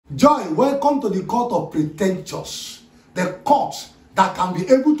Joy, welcome to the court of pretentious. The court that can be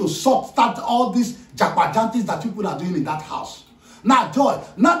able to start all these jagbajantis that people are doing in that house. Now, Joy,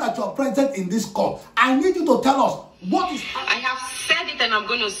 now that you're present in this court, I need you to tell us what is happening. I have said it and I'm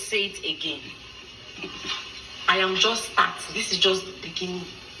going to say it again. I am just starting. This is just the beginning.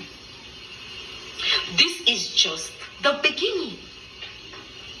 This is just the beginning.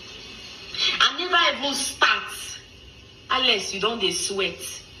 I never even start unless you don't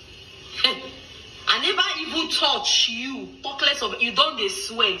sweat. I never even touch you. Talk less of you don't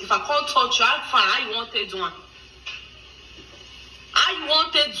sweat. If I can't touch you, I'm fine. How you wanted one? How you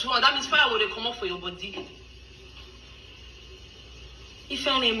wanted one? That means fire will come up for your body. If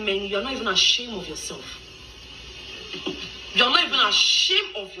any man, you're not even ashamed of yourself. You're not even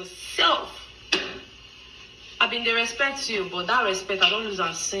ashamed of yourself. I've been the respect to you, but that respect I don't lose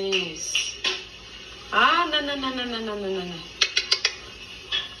and sense. No.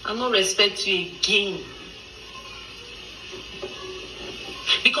 I don't respect you again.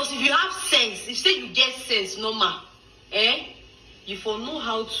 Because if you have sense, if say you get sense, normal, you for know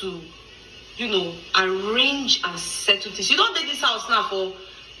how to, arrange and settle this. You don't take this house now for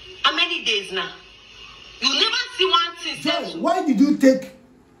how many days now? You never see one thing settle. Why did you take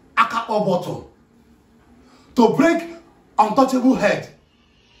a cup of bottle to break untouchable head?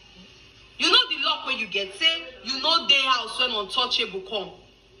 You know the luck when you get, say, you know day house when untouchable come.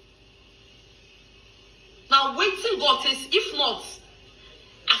 Now waiting God says, if not,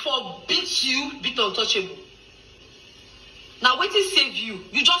 I for beat you, beat untouchable. Now waiting save you.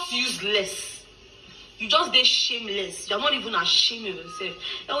 You just use less. You just dey shameless. You're not even ashamed of yourself.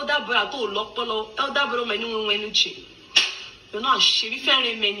 Elder brother to lock polo. Elder brother many. You're not ashamed. If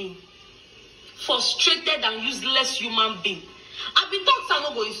you're many frustrated and useless human being. I've been talking I'm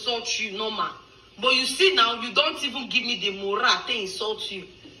not going to insult you, no man. But you see now, you don't even give me the morale to insult you.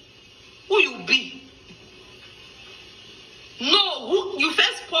 Who you be? No, you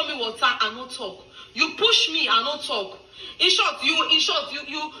first pour me water and not talk. You push me and not talk. In short, you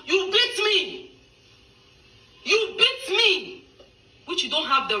beat me. You beat me. Which you don't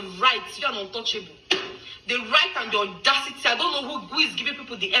have the right. You are untouchable. The right and the audacity. I don't know who is giving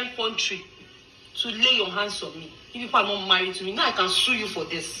people the infantry to lay your hands on me. If people are not married to me, now I can sue you for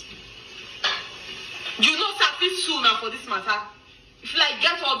this. You know I feel sue now for this matter. If I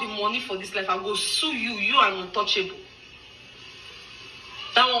get all the money for this life, I'll go sue you. You are untouchable.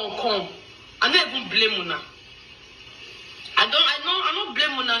 That one will come. I don't even blame Una. I don't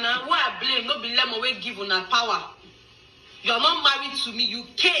blame Una now. Why I blame? Not blame away give Una power. You are not married to me. You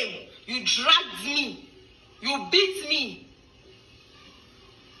came. You dragged me. You beat me.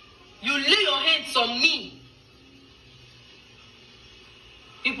 You lay your hands on me.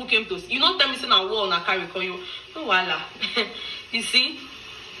 People came to see. You not tell me saying I war on a carry call you. No wala. You see,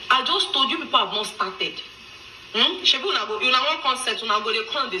 I just told you people have not started. Shebu una go. You na one concept. Una go they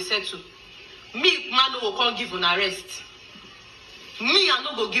come they settle. Me man no go come give una rest. Me I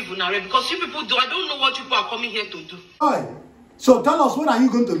no go give una rest because you people do. I don't know what people are coming here to do. Right. So tell us, when are you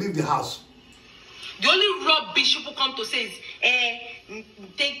going to leave the house? The only rubbish people come to say is,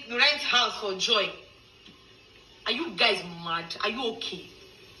 take rent house for Joy. Are you guys mad? Are you okay?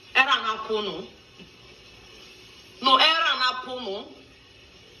 Era na pono. No, era na pono.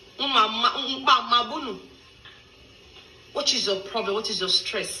 Mabunu. What is your problem? What is your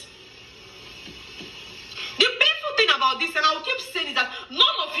stress? The painful thing about this, and I will keep saying, is that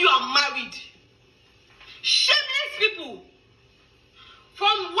none of you are married. Shameless people.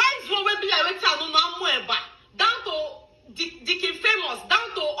 From wise one will be like down to Dickie Famous, down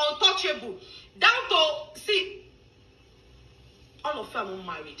to Untouchable, down to see all of them are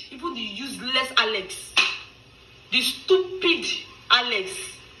married. Even the useless Alex, the stupid Alex,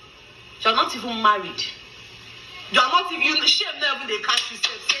 you are not even married. You are not even shame never they catch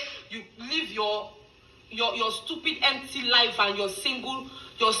yourself. Say you live your stupid empty life and your single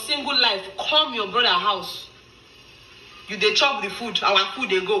life. Come your brother house. You they chop the food, our food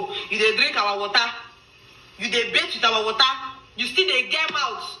they go. You they drink our water. You they bathe with our water. You still they get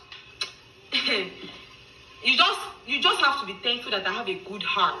out. You just have to be thankful that I have a good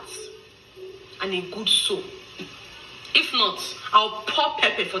heart and a good soul. If not, I'll pour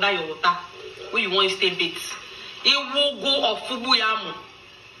pepper for that your water when you want to stay bathe. It will go of fubu yamu.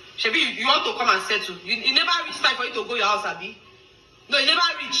 Shebi, you want to come and settle. You never reach time for you to go your house, Abi. No, you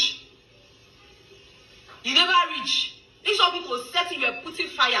never reach. You never reach. Each of you to settle, you are putting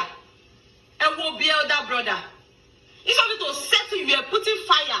fire. And will be elder brother. Each of you to settle, you are putting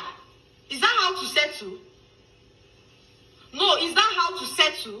fire. Is that how to settle? No, is that how to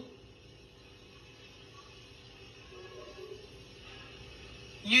settle?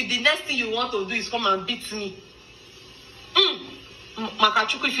 the next thing you want to do is come and beat me.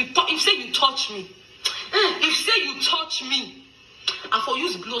 Makachuku, if say you touch me, if say you touch me, I for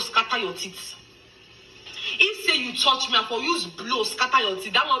use blow scatter your teeth. If say you touch me, I for use blow scatter your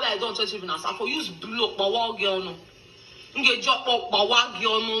teeth. That one way I don't touch even as I for use blow power girl no. Get job power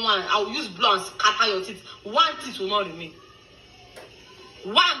girl no one. I will use blow and scatter your teeth. One teeth will not remain.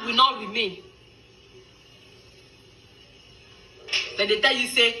 One will not remain. Then they tell you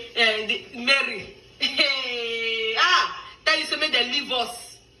say Mary. Tell you say make they leave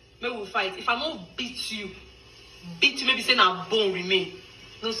us. May we fight. If I not beat you, maybe say na bone remain.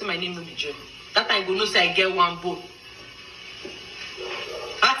 No say my name will be Joe. That time you go no say I get one bone.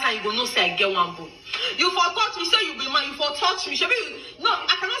 That time you go no say I get one bone. You for touch me, say you be man, you for touch me. No,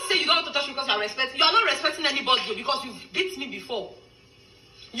 I cannot say you don't want to touch me because you are respecting. You are not respecting anybody because you've beat me before.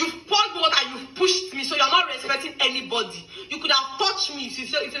 You've poured water, you've pushed me, so you're not respecting anybody. You could have touched me if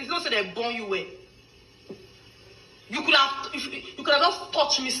it's not so they born you well. You could have just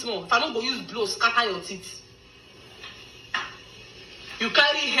touched me small. If I don't go use blow, scatter your teeth. You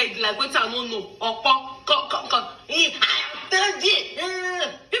carry head like what I don't know. Or come. Hey, I am 30.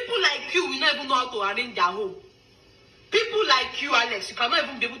 People like you will not even know how to arrange their home. People like you, Alex, you cannot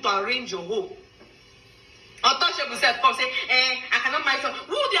even be able to arrange your home. Untouchable self come say, I cannot marry someone.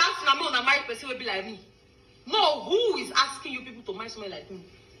 Who they ask na me on a married person will be like me? No, who is asking you people to marry someone like me?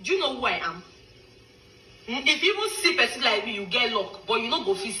 Do you know who I am? If you even see person like me, you get luck, but you know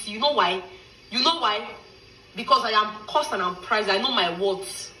go fit see. You know why? You know why? Because I am cost and I'm priced. I know my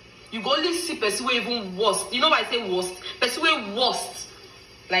worth. You go only see person who even worst. You know why I say worst? Person who worst,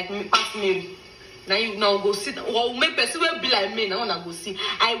 like me, past Mary. Now you now go sit. Or make person who be like me. Now wanna go see.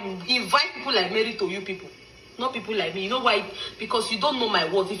 I invite people like Mary to you people. Not people like me. You know why? Because you don't know my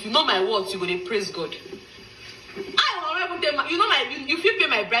worth. If you know my worth, you go to praise God. You know you feel pay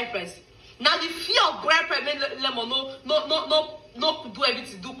my bride price. Now the fear of bride price make lemon no do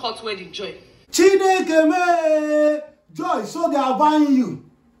everything, do cut wedding joy. Chineke me joy, so they are buying you.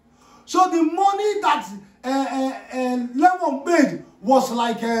 So the money that Lemon made was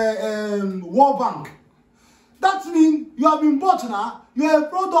like a World Bank. That means you have been bought now. You are a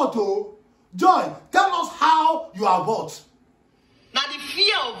product. Oh, Joy, tell us how you are bought. Now the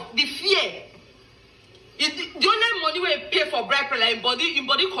fear. The only money we pay for bride price, like in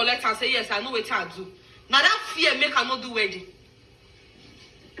body collect and say yes, I know what I do. Now that fear make I not do wedding.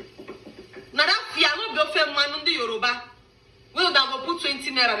 Now that fear I not be fair man on the Yoruba. We don't go put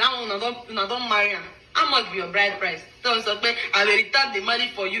 20 naira down and don't marry her. How much be your bride price? Don't say I will return the money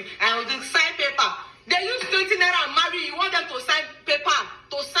for you. I will do sign paper. They use 20 naira and marry you. Want them to sign paper,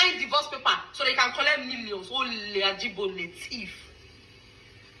 to sign divorce paper, so they can collect millions. Oh, legible thief.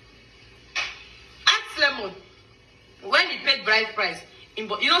 Ask Lemon when he paid bride price. You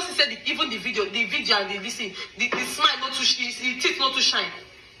know, she said even the video and the smile not too, the teeth not to shine.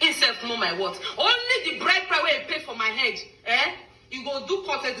 Himself know my worth. Only the bride price where he paid for my head. You go do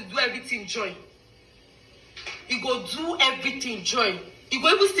content to do everything join. You go do everything join. You go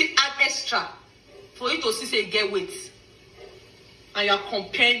even still add extra for you to see say get weight. And you are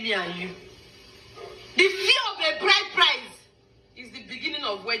comparing me and you. The fear of a bride price is the beginning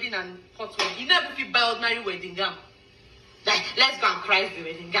of wedding and hot wedding. You never feel buy ordinary wedding gown. Like, let's go and price the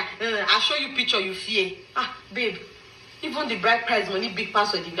wedding gown. I'll show you picture you fear. Babe, even the bride price money big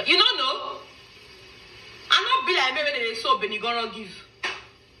pass wedding gown. You don't know? I'm not be like maybe they so Benny gonna give.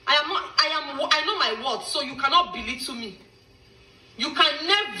 I know my worth, so you cannot belittle me. You can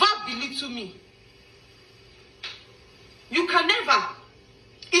never belittle me. You can never.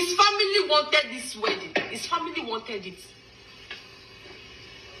 His family wanted this wedding. His family wanted it.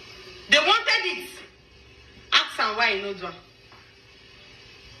 They wanted it. Ask them why you know that.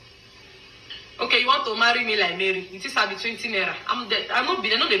 Okay, you want to marry me like Mary. It is at the 20 naira.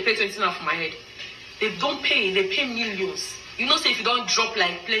 They know they pay 20 naira for my head. They don't pay. They pay millions. You know, say if you don't drop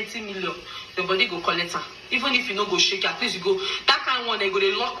like plenty million, your body go collect her. Even if you don't go shake her, please you go. That kind of one, they go,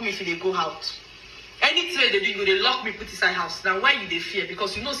 they lock me if they go out. Anything they do, you go, they lock me, put inside house. Now, why you they fear?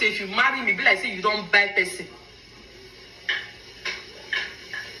 Because you know, say if you marry me, be like, say you don't buy person.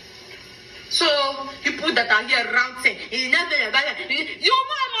 So, people that are here ranting, you know how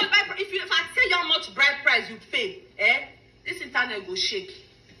much bride price, if I tell you how much bride price you pay, this internet go shake.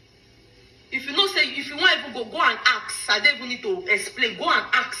 If you know, say, if you want to go and ask, I don't even need to explain, go and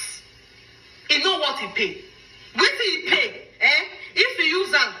ask. You know what he pay. What did he pay? If you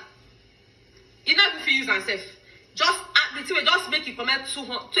use them, you know if you use them, just make it come at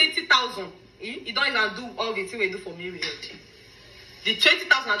 20,000. You don't even do all the thing we do for me. The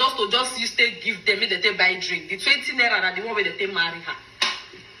 20,000 just use to give them, they buy drink. The 20 naira are the one where they marry her.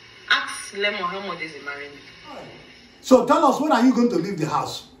 Lemon, how much is it marrying me? So tell us, when are you going to leave the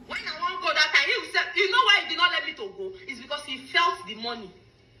house? When I won't go that time, he said, you know why he did not let me to go? It's because he felt the money.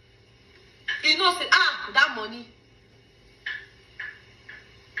 He knows, that money.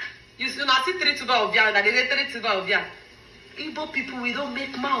 You see, I see 3 tuber of yam, that they say 3 tuber of yam. Igbo people, we don't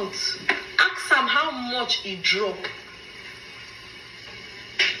make mouths. Ask him how much he drop.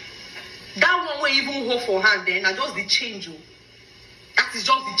 That one will even hold for hand then, and just the change. That is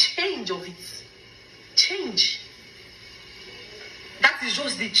just the change of it. Change. That is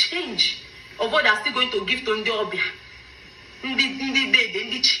just the change of what they are still going to give to Ndi Obia.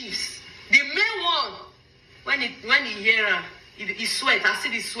 The chiefs. The main one, when he hear her, he sweat. I see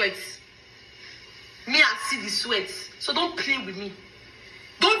the sweat. Me, I see the sweat. So don't play with me.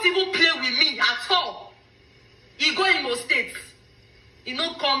 Don't even play with me at all. He go in most states. He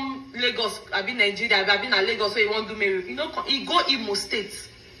no come Lagos. I've been Nigeria. I've been at Lagos, so he won't do me. He go Imo State.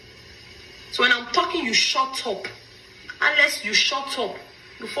 So when I'm talking, you shut up. Unless you shut up,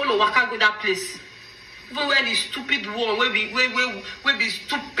 you follow Waka go that place. Even where the stupid one, where be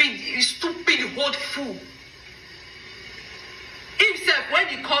stupid hold fool. Himself, when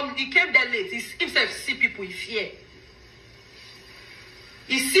he came there late, himself see people, he fear.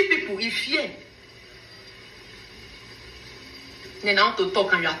 He see people, he fear. Then I want to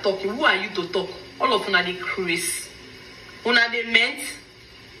talk and you are talking. Who are you to talk? All of you are the Chris. Una the meant.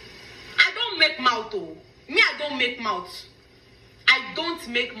 I don't make mouth, oh. Me, I don't make mouth. I don't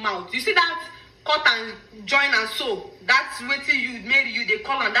make mouth. You see that cut and join and sew? That's what you made you, they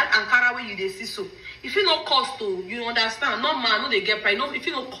call on that Ankara way you they see so. If you no cost, oh, you understand? No man, no they get price. No, if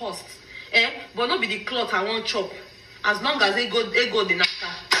you no cost, but not be the cloth I want chop. As long as they go the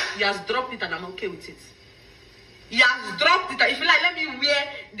naka. He has dropped it and I'm okay with it. He has dropped it. If you like, let me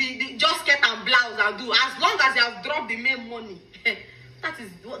wear the just skirt and blouse and do. As long as he has dropped the main money.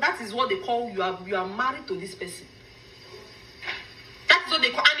 That is what they call you are married to this person. That is what they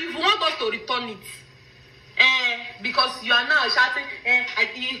call, and if you want us to return it, because you are now shouting,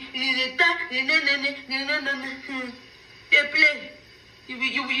 they play.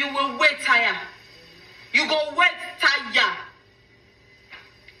 You will wait tire. You go wait tire.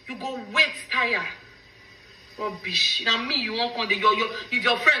 You go wait tire. Rubbish. Now me, you won't come there. If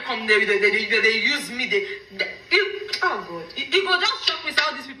your friend come there, they use me. Oh God. It go just shock me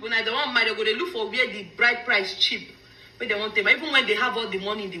how these people now they want money. They look for where the bride price cheap. Where they want them. Even when they have all the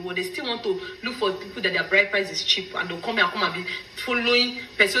money in the world, they still want to look for people that their bride price is cheap, and they'll come and be following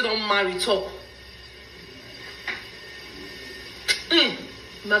person don't marry talk.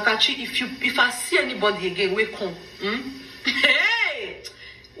 Makachi, if I see anybody again, we come. Hey,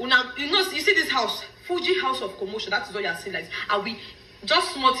 you see this house. Fuji house of commotion. That is what you are saying. Like, are we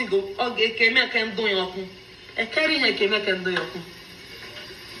just small thing go? Okay, can do your own.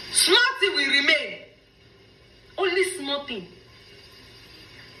 Small thing will remain. Only small thing.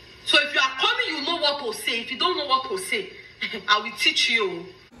 So if you are coming, you know what to say. If you don't know what to say, I will teach you.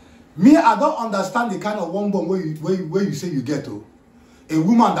 Me, I don't understand the kind of one bone where you say you get to. A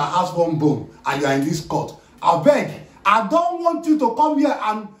woman that has one bone and you are in this court. I beg, I don't want you to come here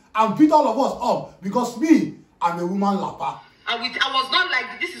and beat all of us up, because me, I'm a woman lapper. I was not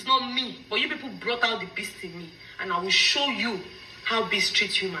like, this is not me, but you people brought out the beast in me, and I will show you how beasts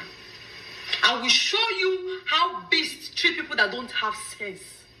treat human. I will show you how beasts treat people that don't have sense.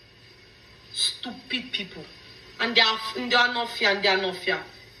 Stupid people. And they are not fear, and they are not fear.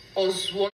 Oswald.